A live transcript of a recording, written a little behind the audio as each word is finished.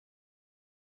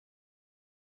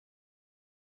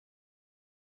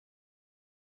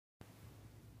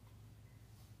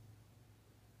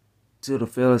To the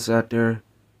fellas out there,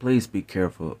 please be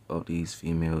careful of these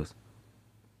females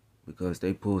because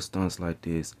they pull stunts like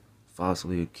this,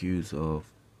 falsely accused of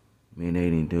men they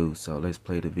didn't do. So let's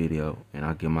play the video and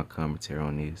I'll give my commentary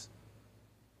on this.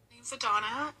 My name's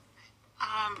Adana.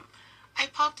 I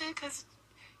popped in because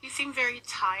you seem very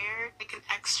tired, like an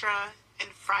extra in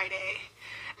Friday,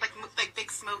 like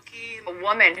Big Smokey. A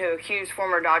woman who accused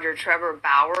former Dodger Trevor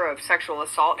Bauer of sexual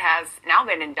assault has now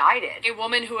been indicted. A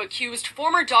woman who accused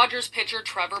former Dodgers pitcher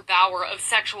Trevor Bauer of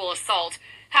sexual assault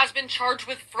has been charged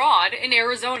with fraud in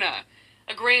Arizona.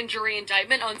 A grand jury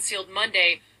indictment unsealed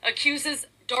Monday accuses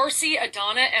Darcy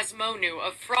Adana Esmonu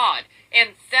of fraud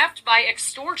and theft by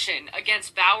extortion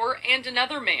against Bauer and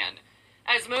another man.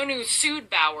 Esmonu sued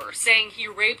Bauer, saying he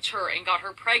raped her and got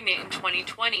her pregnant in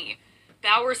 2020.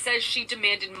 Bauer says she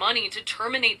demanded money to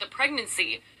terminate the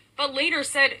pregnancy, but later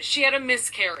said she had a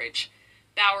miscarriage.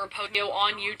 Bauer posted a video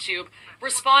on YouTube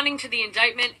responding to the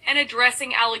indictment and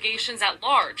addressing allegations at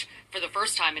large for the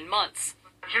first time in months.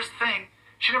 Here's the thing,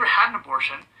 she never had an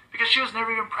abortion because she was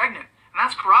never even pregnant, and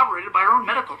that's corroborated by her own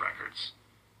medical records.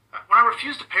 When I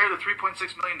refused to pay her the $3.6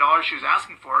 million she was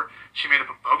asking for, she made up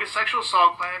a bogus sexual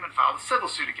assault claim and filed a civil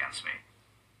suit against me.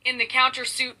 In the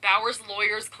countersuit, Bauer's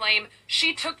lawyers claim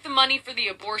she took the money for the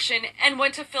abortion and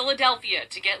went to Philadelphia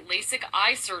to get LASIK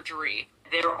eye surgery.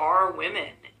 There are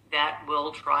women that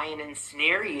will try and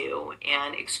ensnare you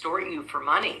and extort you for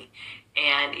money.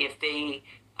 And if they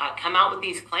come out with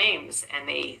these claims and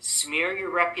they smear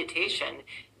your reputation,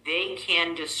 they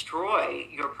can destroy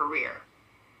your career.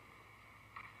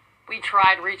 We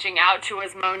tried reaching out to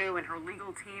Esmonu and her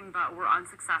legal team, but were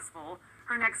unsuccessful.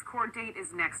 Her next court date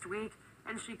is next week,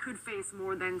 and she could face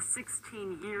more than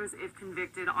 16 years if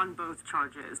convicted on both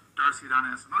charges. Darcy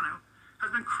Adana Esmonu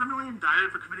has been criminally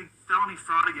indicted for committing felony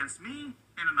fraud against me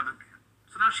and another man.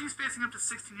 So now she's facing up to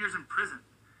 16 years in prison.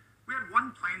 We had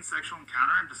one plain sexual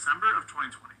encounter in December of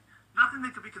 2020. Nothing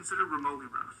that could be considered remotely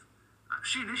rough.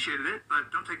 She initiated it,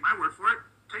 but don't take my word for it.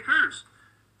 Take hers.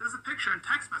 There's a picture and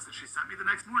text message she sent me the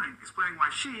next morning explaining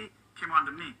why she came on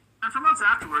to me. And for months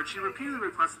afterwards, she repeatedly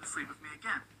requested to sleep with me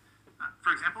again. For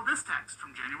example, this text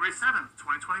from January 7th,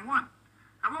 2021.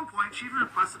 At one point, she even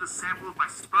requested a sample of my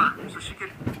sperm so she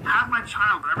could have my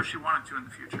child whenever she wanted to in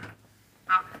the future.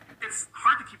 Now, it's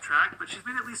hard to keep track, but she's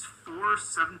made at least 4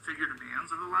 7-figure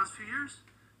demands over the last few years.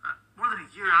 More than a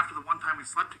year after the one time we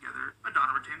slept together,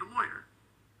 Adana retained a lawyer.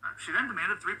 She then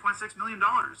demanded $3.6 million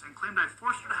and claimed I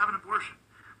forced her to have an abortion,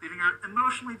 leaving her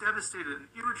emotionally devastated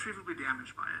and irretrievably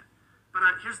damaged by it. But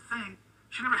here's the thing,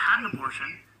 she never had an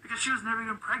abortion because she was never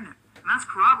even pregnant, and that's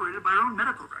corroborated by her own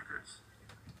medical records.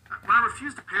 When I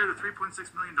refused to pay her the $3.6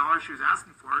 million she was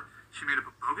asking for, she made up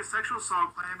a bogus sexual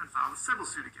assault claim and filed a civil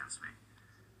suit against me.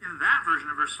 In that version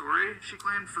of her story, she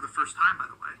claimed, for the first time by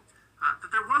the way,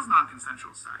 that there was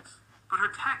non-consensual sex, but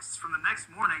her texts from the next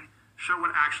morning show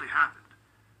what actually happened.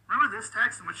 Remember this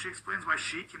text in which she explains why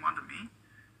she came on to me?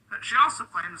 She also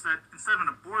claims that instead of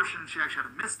an abortion, she actually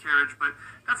had a miscarriage, but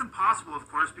that's impossible, of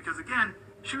course, because again,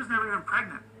 she was never even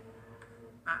pregnant.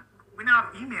 We now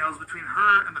have emails between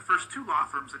her and the first 2 law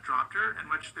firms that dropped her, in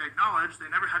which they acknowledge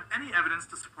they never had any evidence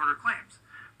to support her claims,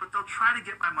 but they'll try to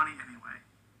get my money anyway.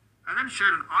 I then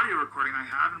shared an audio recording I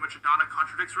have in which Adana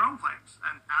contradicts her own claims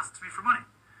and asks me for money.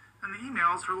 In the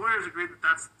emails, her lawyers agreed that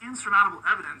that's insurmountable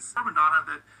evidence from Adana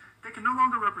that they can no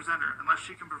longer represent her unless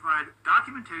she can provide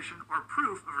documentation or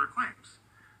proof of her claims.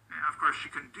 And of course, she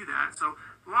couldn't do that, so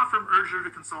the law firm urged her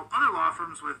to consult other law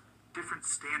firms with different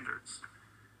standards.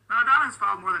 Now, Adana has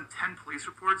filed more than 10 police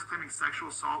reports claiming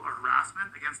sexual assault or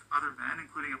harassment against other men,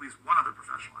 including at least one other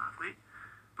professional athlete.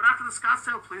 But after the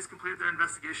Scottsdale police completed their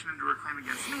investigation into her claim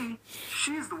against me,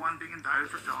 she's the one being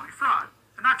indicted for felony fraud.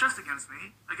 And not just against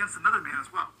me, against another man as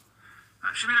well.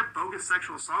 She made up bogus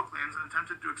sexual assault claims and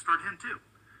attempted to extort him too.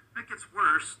 It gets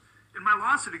worse. In my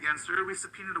lawsuit against her, we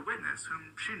subpoenaed a witness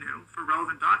whom she knew for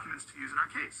relevant documents to use in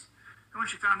our case. And when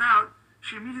she found out,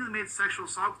 she immediately made sexual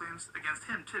assault claims against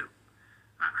him too.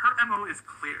 Her MO is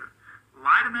clear.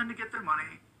 Lie to men to get their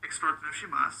money, extort them if she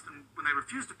must, and when they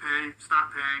refuse to pay,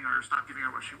 stop paying or stop giving her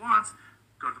what she wants,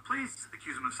 go to the police,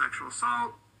 accuse them of sexual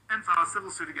assault, and file a civil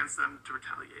suit against them to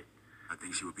retaliate. I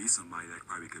think she would be somebody that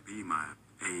probably could be my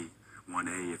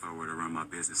A1A if I were to run my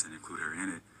business and include her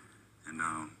in it. And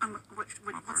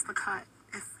what's the cut?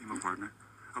 My partner.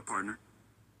 A partner.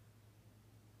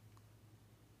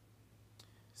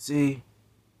 See,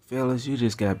 fellas, you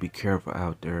just gotta be careful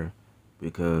out there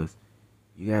because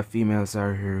you got females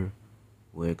out here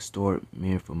who extort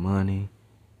men for money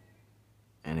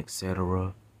and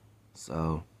etc.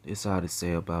 So this all to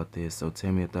say about this. So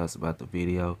tell me your thoughts about the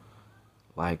video.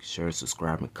 Like, share,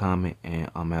 subscribe, and comment, and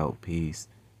I'm out. Peace.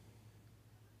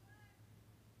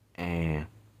 And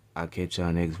I'll catch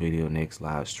y'all next video, next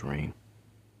live stream.